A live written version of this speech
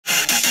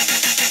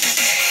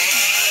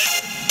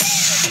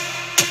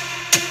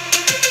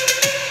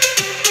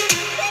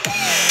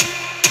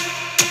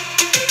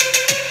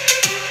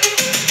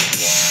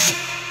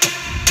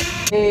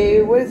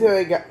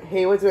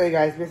Hey, what's going on,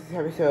 guys? Mr.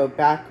 Episode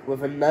back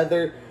with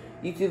another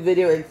YouTube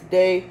video, and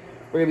today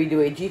we're gonna be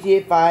doing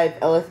GTA 5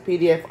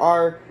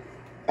 LSPDFR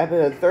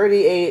episode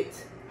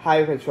 38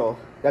 Highway Patrol.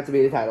 That's to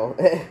be the title.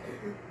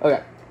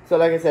 Okay, so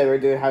like I said, we're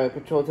doing Highway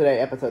Patrol today,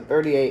 episode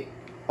 38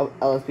 of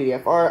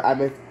LSPDFR. I'm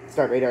gonna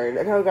start radaring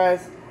right now,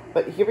 guys.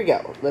 But here we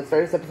go. Let's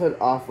start this episode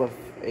off with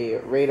a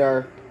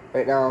radar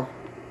right now.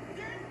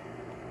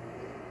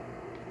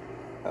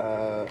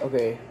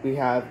 Okay, we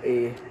have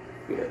a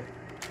computer.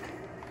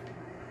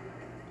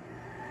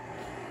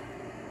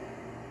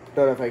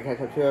 Don't know if I can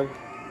catch up to him.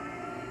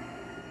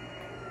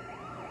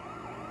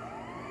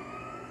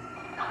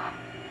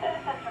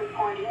 Citizens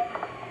reporting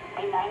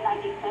a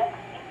 996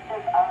 east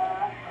of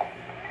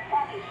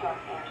Sandy Shore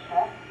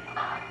airstrip.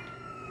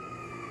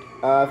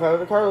 If I was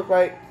the car look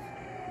like,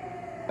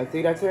 I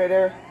think that's it right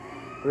there.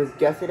 I'm just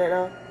guessing right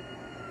now.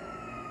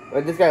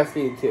 But this guy was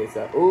speeding too,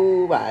 so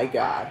oh my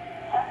god.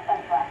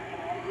 Suspect last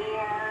seen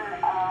near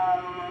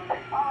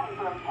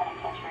Bolingbrook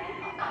Penitentiary.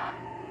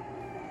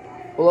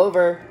 Pull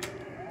over.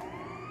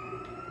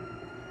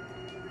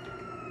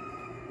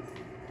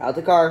 Out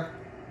the car.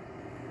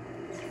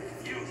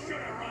 You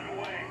should have run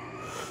away.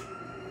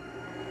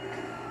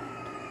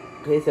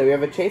 Okay, so we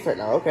have a chase right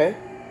now, okay.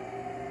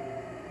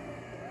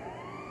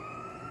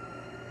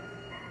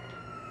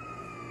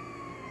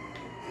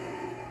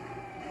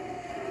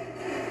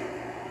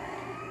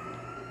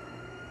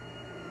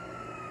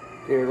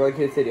 Okay, we're going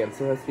to the city. I'm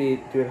supposed to be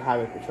doing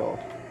highway patrol.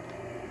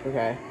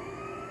 Okay.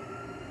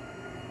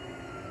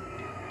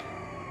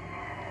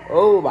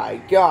 Oh my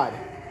god.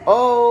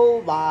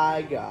 Oh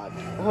my god.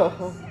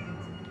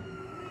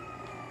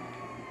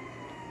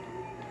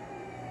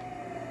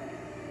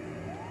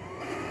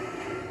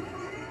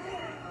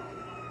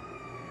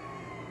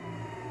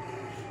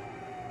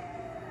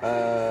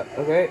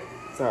 Okay.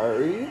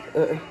 Sorry.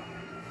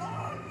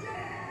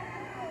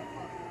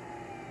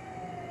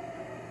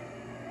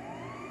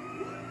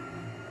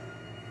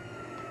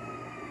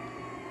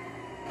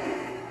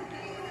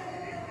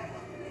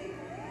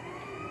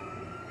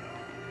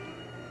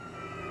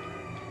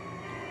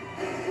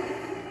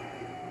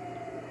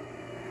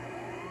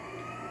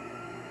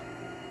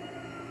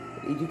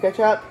 Did you catch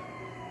up?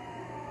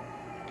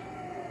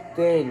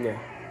 Dang.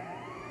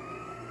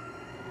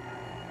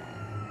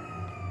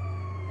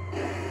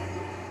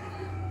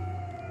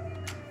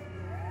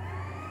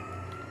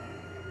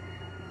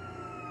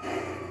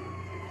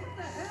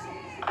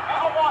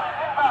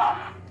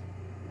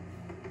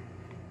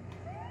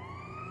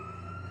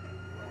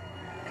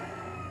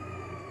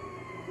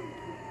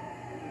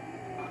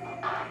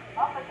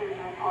 Officers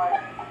report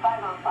a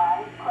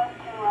 505 close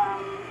to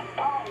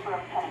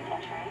Bolingbrook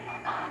Penitentiary.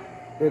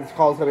 This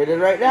call's coming in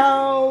right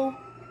now.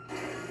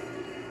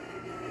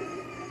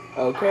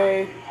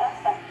 Okay.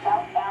 Suspect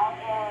southbound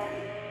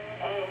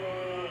in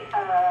a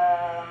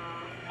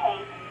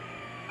tank.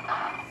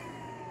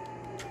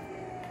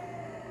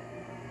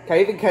 Can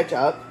I even catch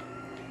up?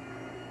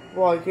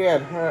 Well, I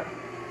can, huh?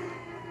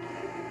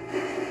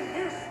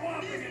 We're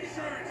swapping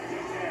insurance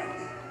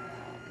details.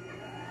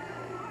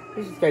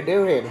 What's this guy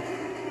doing?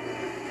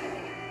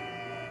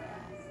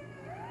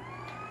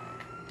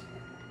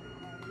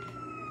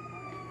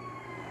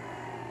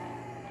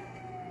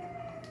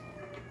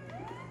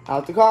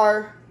 Out the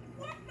car.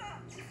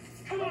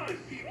 Come on,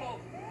 people.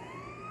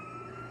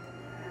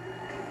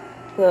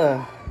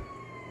 Ugh.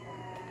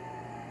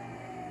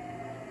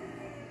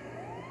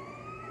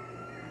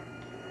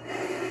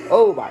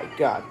 Oh my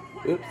god.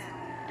 Oops.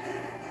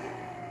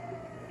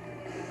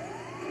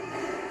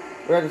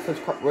 We're gonna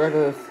switch car. We're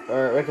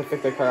gonna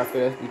fix the car after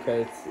this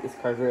because this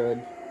car's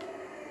ruined.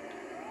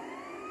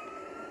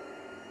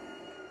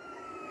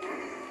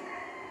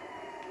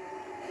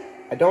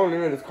 I don't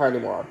remember this car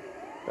anymore,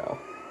 so.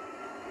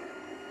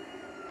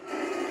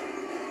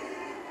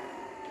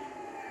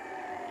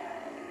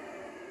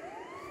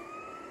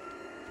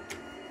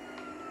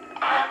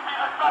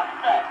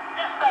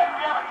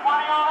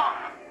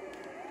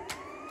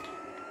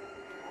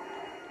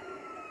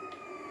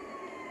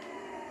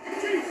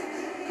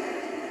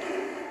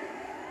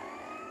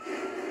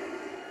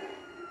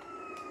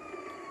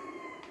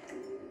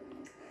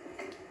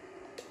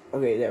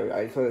 Okay, there we go.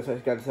 I just want to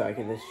switch guns so I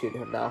can just shoot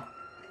him now.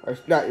 Or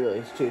not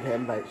really shoot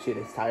him, but shoot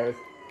his tires.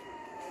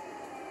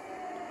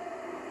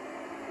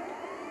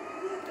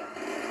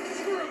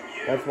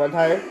 That's one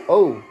tire.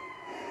 Oh!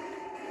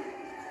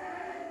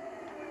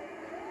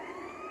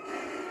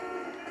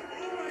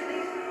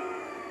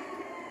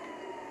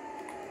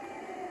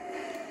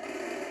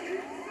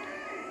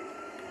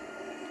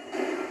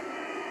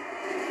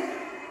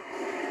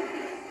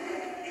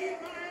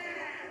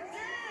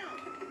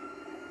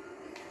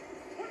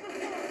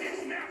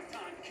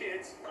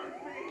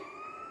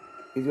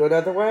 He's going the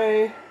other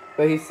way,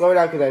 but he's slowing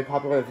down because I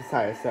popped one of his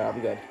tires, so I'm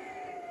good.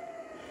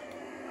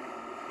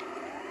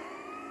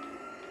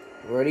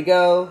 Where'd he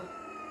go?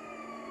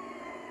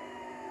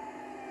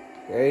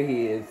 There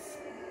he is,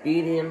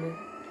 speeding.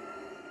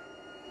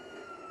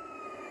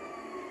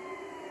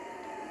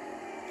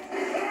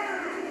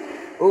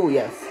 Oh,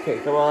 yes. Okay,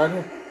 come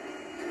on.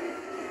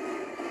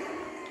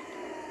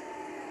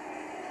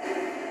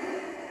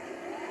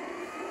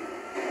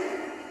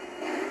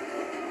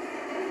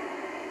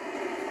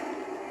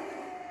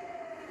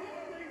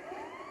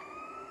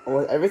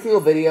 almost every single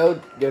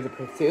video there's a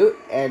pursuit,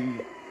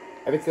 and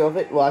every single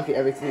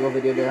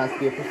video there has to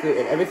be a pursuit,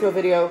 and every single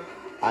video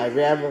I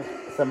ram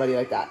somebody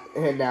like that,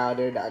 and now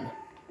they're done.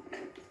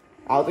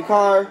 Out the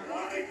car.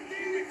 Why do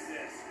you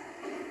exist?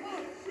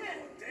 Oh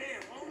shit!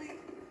 Damn, homie.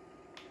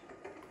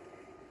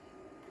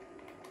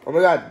 Oh my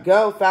god,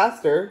 go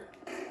faster.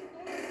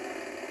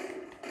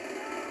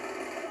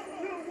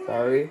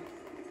 Sorry.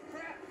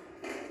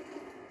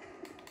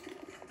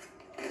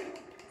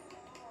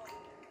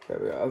 There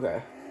we go,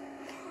 okay.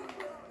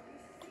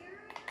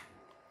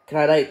 Can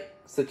I, like,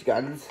 switch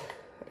guns?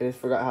 I just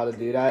forgot how to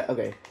do that.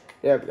 Okay,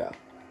 there we go.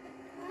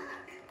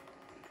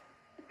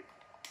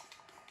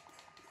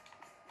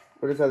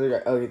 Where's this other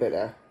guy? Oh, he's right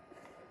there.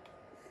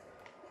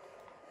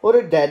 Well,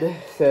 they're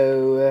dead,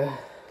 so,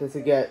 let's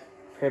get...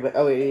 Oh, wait,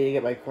 I need to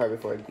get my car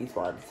before it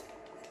despawns.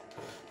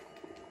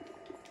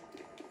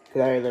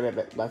 Because I remember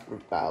it left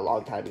a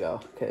long time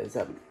ago, because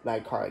my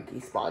car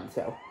despawned,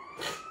 so...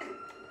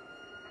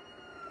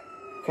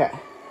 Okay.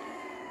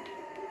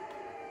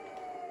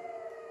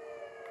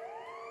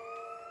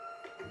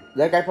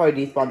 That guy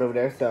probably despawned over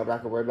there, so I'm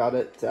not gonna worry about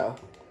it, so...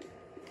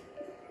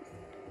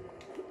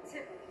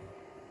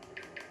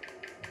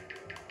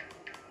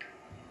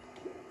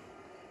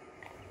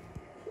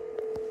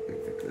 Let me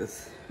fix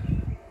this.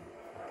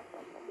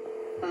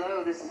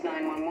 Hello, this is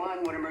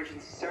 911. What emergency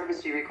service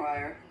do you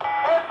require?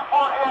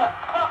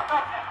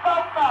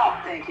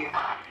 Thank you.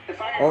 The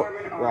fire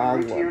department are en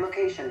route to your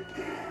location.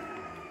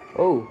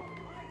 Oh.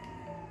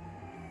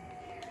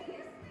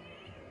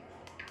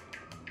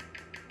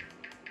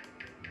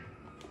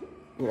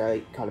 You know,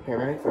 like, call the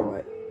paramedics or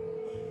what?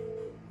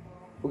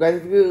 Well, guys,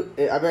 if you,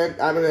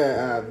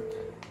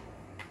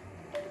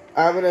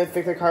 I'm gonna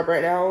fix the carp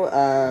right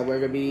now. We're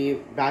gonna be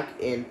back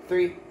in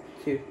 3,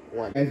 2,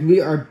 1. As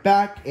we are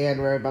back, and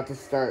we're about to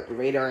start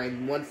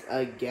radaring once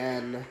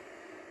again.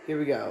 Here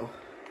we go.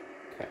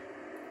 Okay.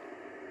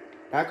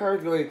 That car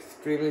is going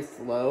extremely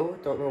slow.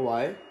 Don't know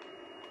why.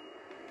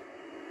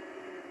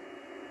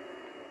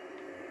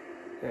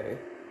 Okay.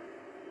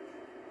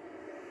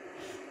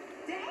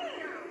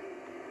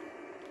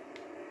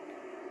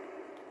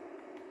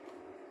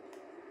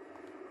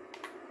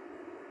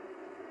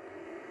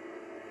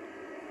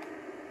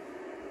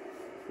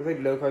 Looks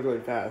like no car's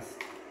going fast.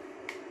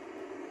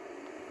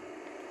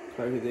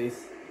 Sorry, they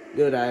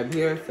know that I'm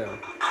here, so. Human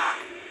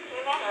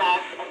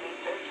labs and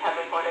research have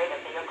reported a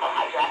vehicle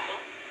hijacking.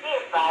 Be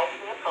advised,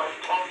 vehicle is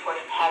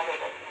transporting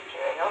hazardous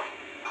materials.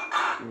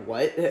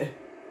 What?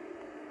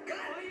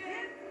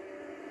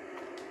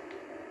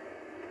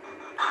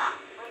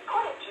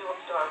 Reported jewel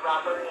store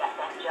robbery at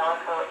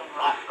Angelico in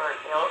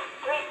Roxburgh Hills.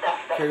 3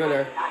 suspects Can't go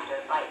there. on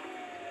your bike.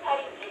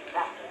 Heading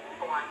east-west in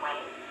Bourne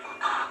Way.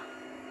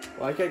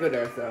 Well, I can't go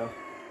there, so.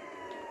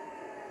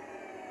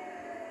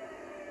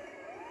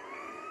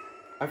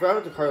 I forgot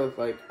what the car looks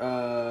like.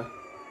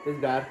 This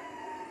is bad.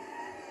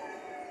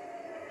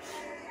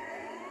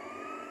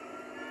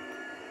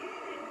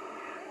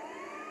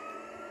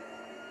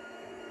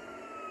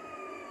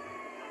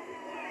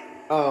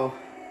 Oh,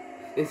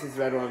 this is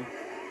the red one.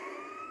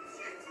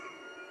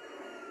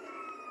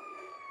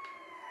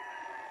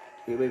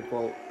 You may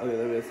pull. Okay,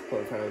 let me just pull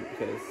it time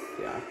because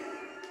yeah.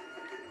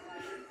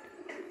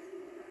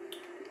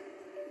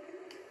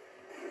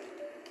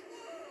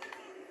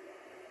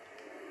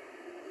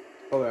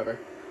 Oh, whatever.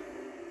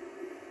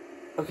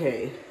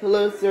 Okay,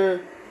 hello,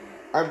 sir.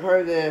 I'm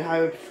part of the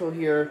highway patrol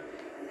here.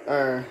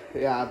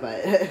 Yeah,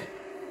 but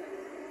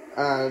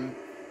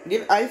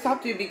I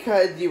stopped you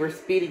because you were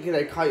speeding because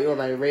I caught you on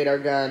my radar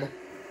gun.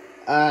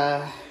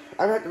 I'm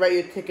gonna have to write you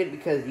a ticket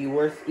because you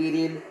were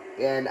speeding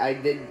and I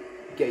did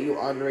get you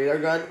on the radar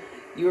gun.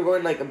 You were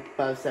going like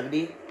above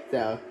 70,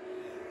 so.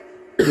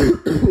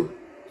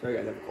 Sorry,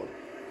 guys, I'm cold.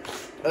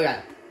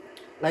 Okay,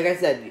 like I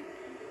said,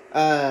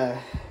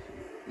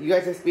 you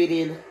guys are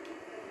speeding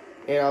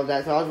and all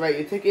that, so I'll write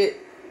you a ticket.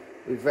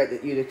 We've written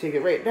you the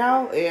ticket right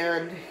now,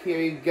 and here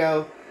you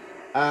go.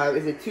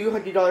 It's a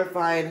 $200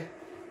 fine,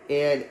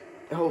 and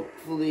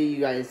hopefully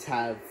you guys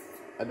have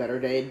a better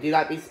day. Do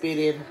not be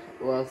speeding,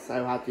 or else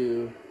I'll have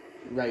to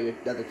write you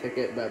another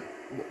ticket, but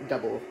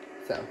double.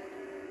 So,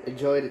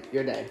 enjoy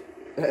your day.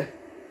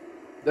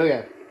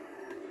 Okay,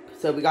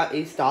 so we got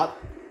a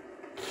stop.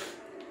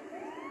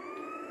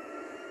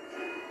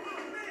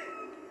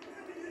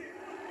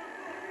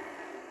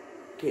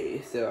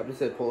 Okay, so I'm just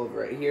gonna pull over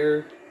right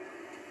here.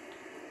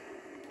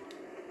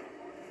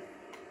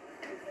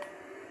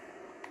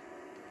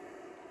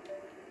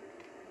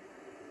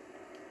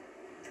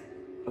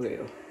 Okay,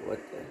 what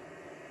the?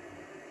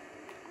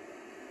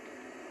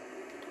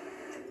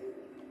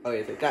 Oh, yeah,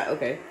 it's like that,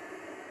 okay.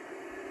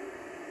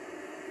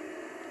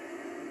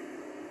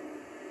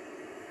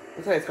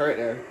 Looks like it's right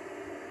there.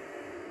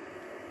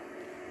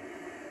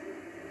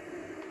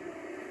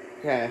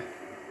 Okay.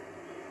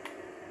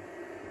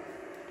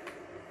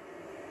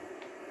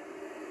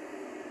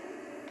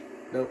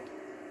 Nope.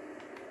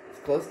 It's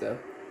close though.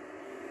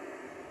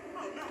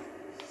 Oh no!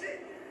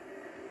 Shit!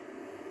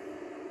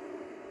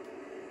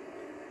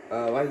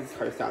 Why is this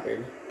car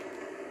stopping?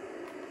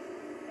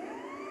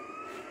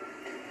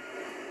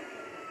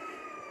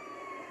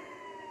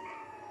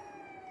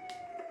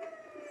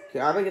 Okay,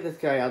 I'm gonna get this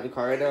guy out of the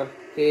car right now.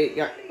 Okay,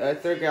 yeah,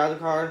 third guy out of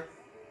the car.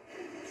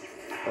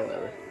 Oh,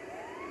 whatever.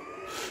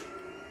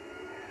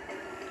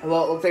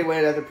 Well, it looks like we're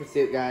in another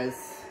pursuit,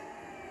 guys.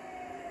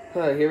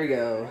 Huh, here we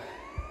go.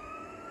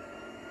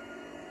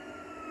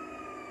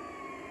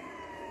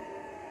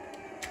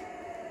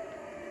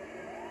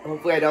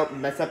 Hopefully I don't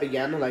mess up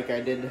again like I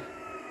did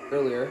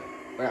earlier.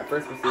 Or at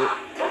first pursuit.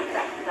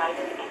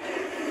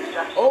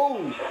 Oh!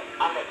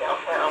 On the Del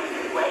Perro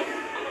Freeway,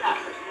 do not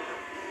pursue.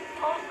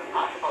 Hold the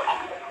possible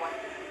exit point.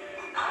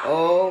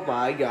 Oh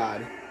my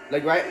god.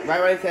 Like right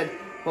when I said,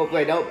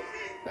 hopefully I don't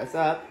mess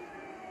up.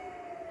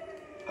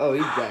 Oh,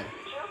 he's dead.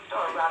 Two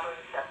store robbery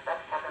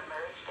suspects have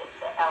emerged into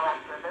the LS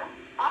River.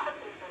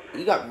 Officers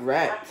He got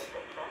wrecked.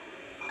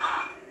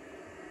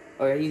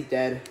 Oh yeah, he's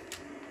dead.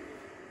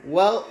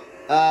 Well,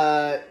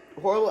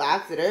 horrible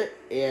accident,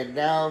 and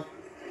now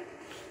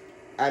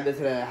I'm just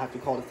gonna have to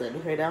call this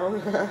in right now.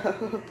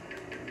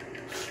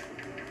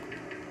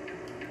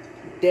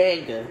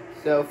 Dang.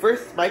 So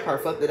first my car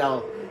flipped, and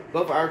now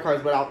both our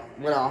cars went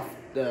off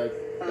the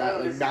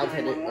like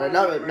mountain, or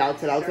not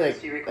mountain. I was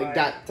like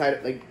that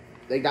side,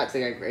 like that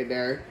thing right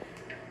there,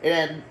 and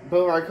then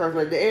both of our cars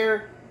went in the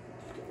air,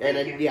 and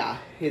then yeah,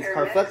 his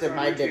car flipped and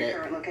mine didn't.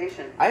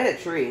 I hit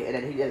a tree, and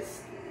then he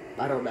just,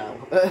 I don't know.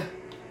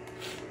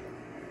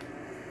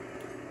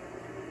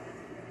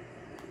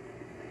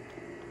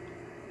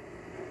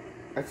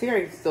 I think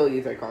I can still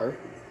use that car.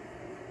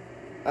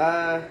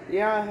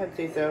 Yeah, I'd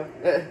say so.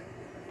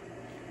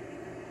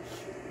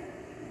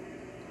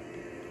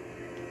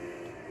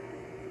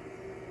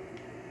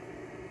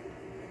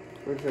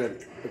 We're just gonna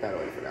put that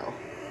away for now.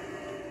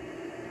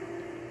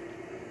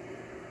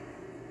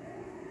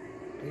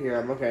 Here,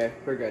 I'm okay.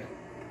 We're good.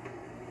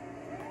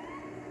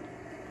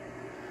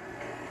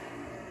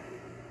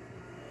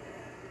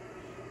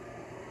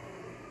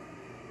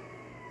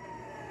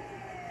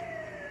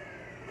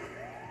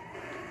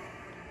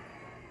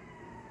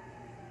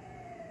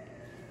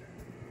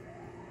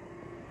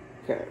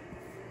 Okay.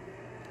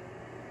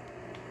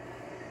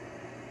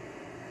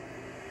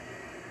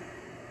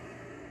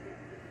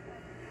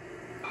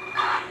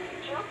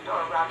 Two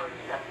store robbery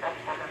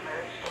suspects have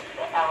emerged into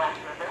the LS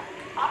River.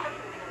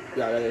 Officers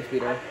Yeah, another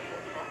speeder.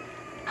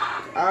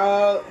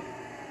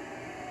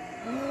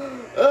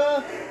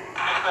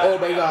 Oh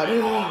my god.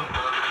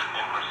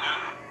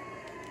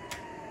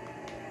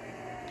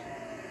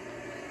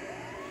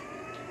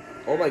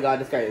 Oh my god,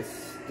 this guy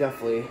is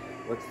definitely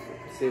what's the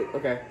pursuit.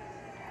 Okay.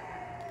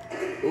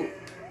 Oop.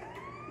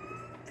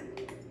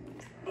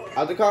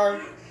 Out the car.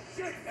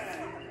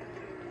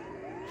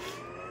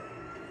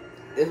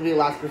 This will be the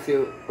last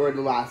pursuit, or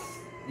the last,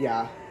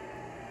 yeah.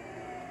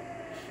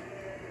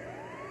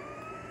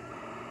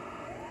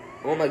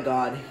 Oh my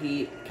god,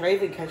 can I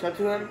even catch up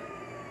to him?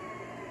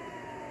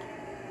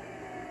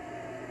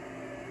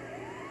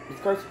 This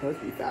car's supposed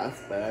to be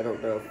fast, but I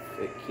don't know if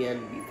it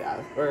can be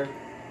fast, or,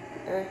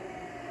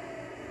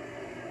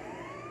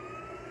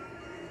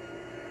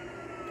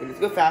 Can this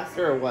go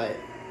faster or what?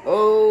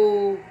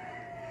 Oh!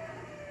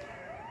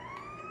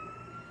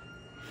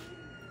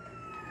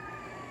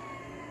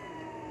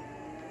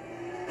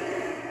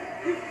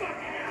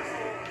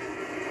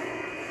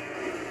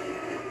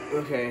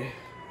 Okay.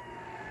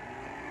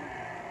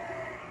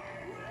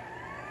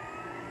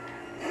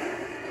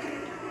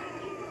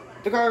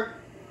 The car!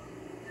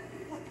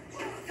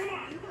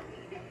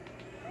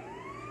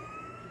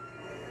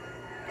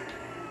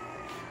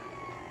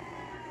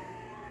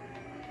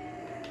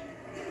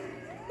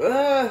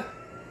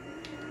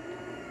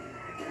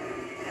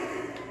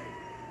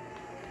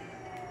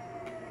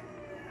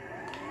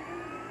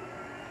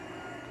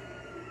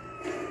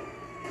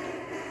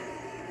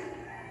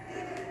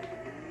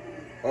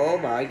 Oh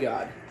my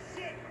god.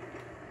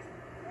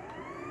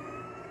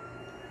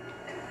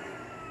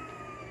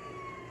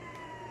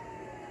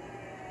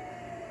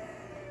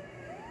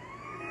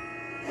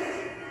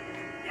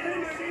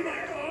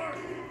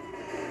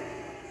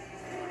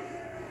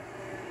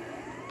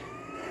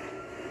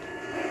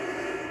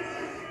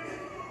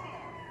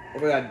 Oh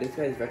my god, this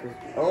guy's reckless.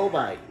 Oh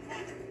my.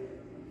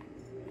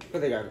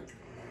 What they got?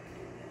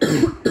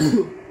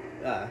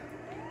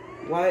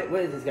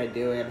 What is this guy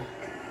doing?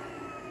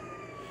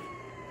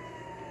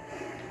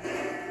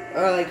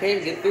 Oh, I can't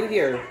even get through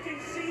here.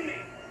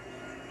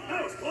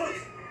 That was close.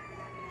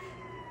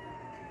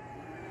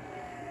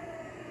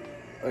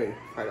 Okay,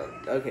 finally.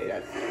 Okay,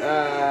 that's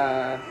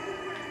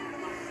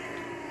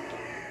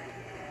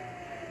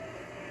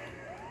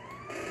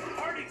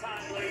Party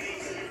time,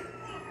 ladies.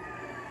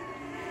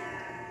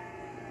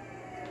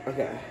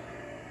 okay.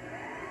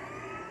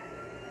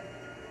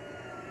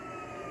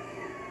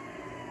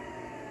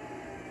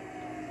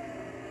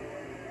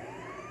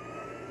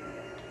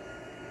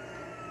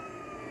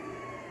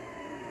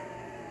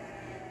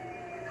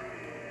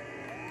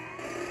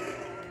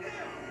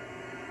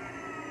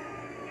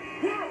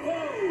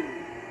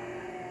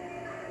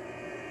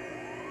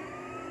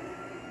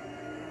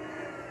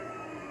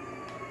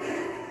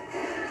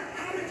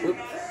 Oops.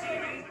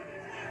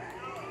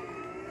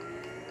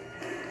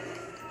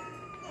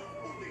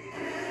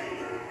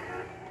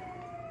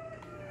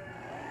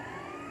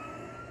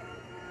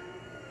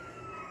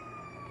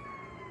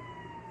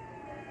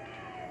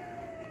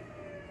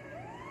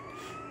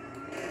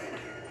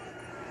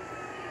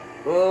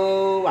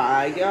 Oh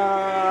my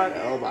god,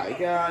 oh my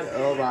god,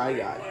 oh my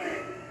god.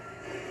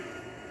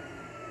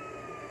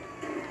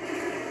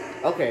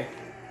 Okay.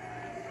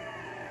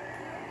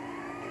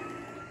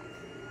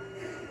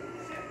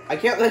 I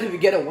can't let him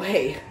get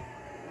away.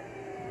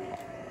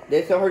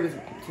 It's so hard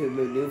to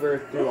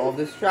maneuver through all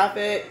this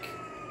traffic.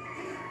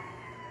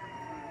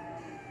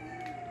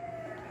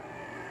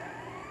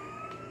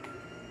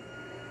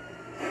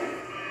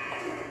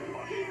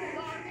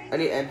 I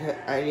need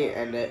to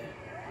end it.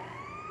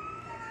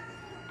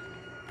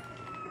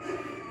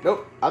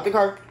 Nope, out the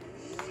car.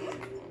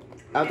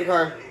 Out the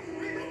car.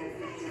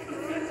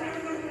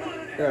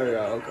 There we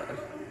go, okay.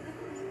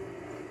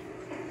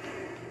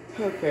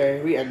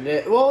 Okay, we ended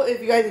it. Well,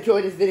 if you guys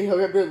enjoyed this video,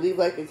 remember to leave a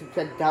like and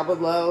subscribe down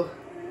below.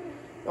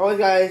 Always,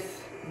 guys,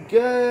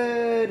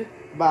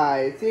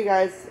 goodbye. See you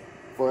guys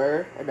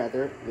for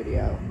another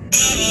video.